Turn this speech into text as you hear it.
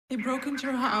They broke into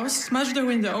her house, smashed the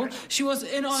window. She was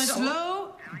in on it all.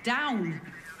 Slow down,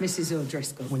 Mrs.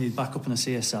 O'Driscoll. We need backup on a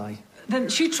CSI. Then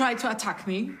she tried to attack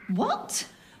me. What?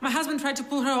 My husband tried to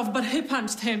pull her off, but he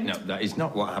punched him. No, that is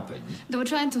not what happened. They were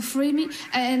trying to free me,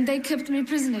 and they kept me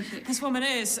prisoner here. This woman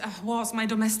was my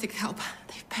domestic help.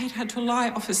 They paid her to lie,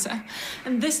 officer.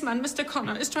 And this man, Mr.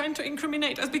 Connor, is trying to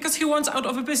incriminate us because he wants out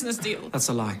of a business deal. That's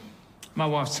a lie. My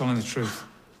wife's telling the truth.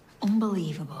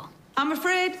 Unbelievable. I'm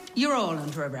afraid you're all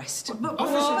under arrest.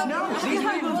 Officer, no, it's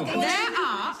unbelievable. There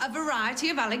are a variety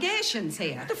of allegations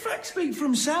here. The facts speak for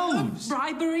themselves.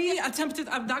 Bribery, attempted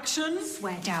abduction.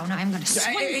 Swear down, I'm going to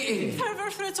swear.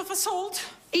 Further threats of assault.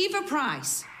 Eva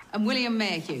Price and William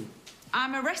Mayhew.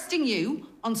 I'm arresting you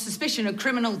on suspicion of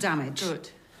criminal damage. Good.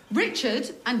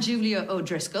 Richard and Julia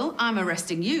O'Driscoll, I'm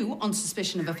arresting you on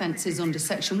suspicion of offences under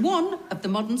Section 1 of the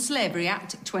Modern Slavery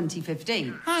Act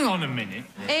 2015. Hang on a minute.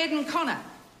 Aidan Connor,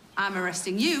 I'm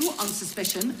arresting you on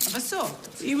suspicion of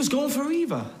assault. He was going for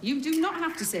Eva. You do not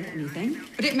have to say anything,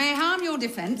 but it may harm your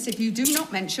defence if you do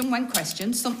not mention, when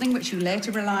questioned, something which you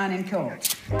later rely on in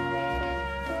court.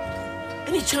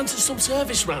 Any chance of some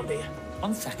service round here?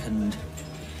 1 second.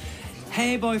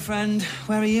 Hey, boyfriend.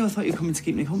 Where are you? I thought you were coming to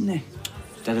keep me company.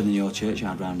 Deader than your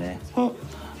churchyard round here. What?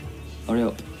 Hurry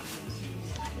up.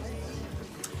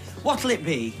 What'll it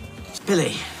be?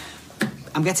 Billy,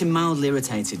 I'm getting mildly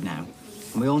irritated now.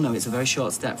 And we all know it's a very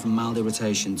short step from mild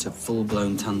irritation to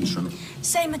full-blown tantrum.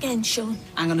 Same again, Sean.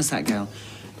 Hang on a sec, girl.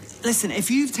 Listen, if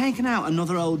you've taken out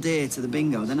another old dear to the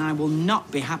bingo, then I will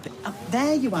not be happy. Oh,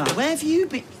 there you are. Where have you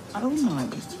been? Oh, my...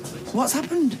 What's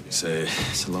happened? It's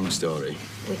a long story.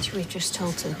 Which we've just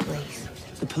told to the police.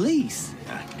 The police?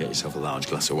 Yeah, get yourself a large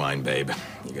glass of wine, babe.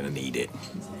 You're gonna need it.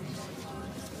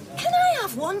 Can I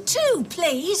have one too,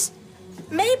 please?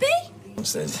 Maybe?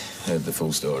 Once they'd heard the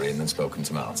full story and then spoken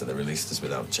to Marta, they released us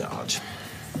without charge.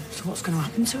 So what's going to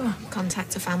happen to her?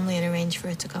 Contact her family and arrange for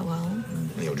her to go home.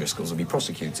 The O'Driscolls will be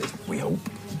prosecuted, we hope.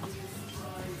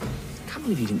 I can't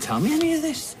believe you didn't tell me any of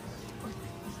this.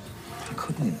 I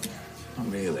couldn't. Not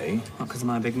really. Not because of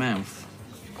my big mouth.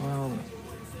 Well,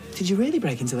 Did you really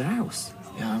break into their house?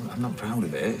 yeah, I'm not proud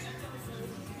of it.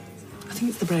 I think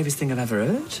it's the bravest thing I've ever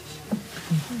heard.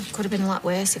 Could have been a lot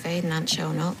worse if Aidan hadn't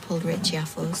shown up, pulled Richie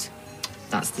off us.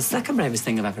 That's the second bravest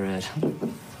thing I've ever heard.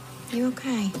 You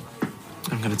okay?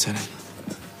 I'm going to turn it.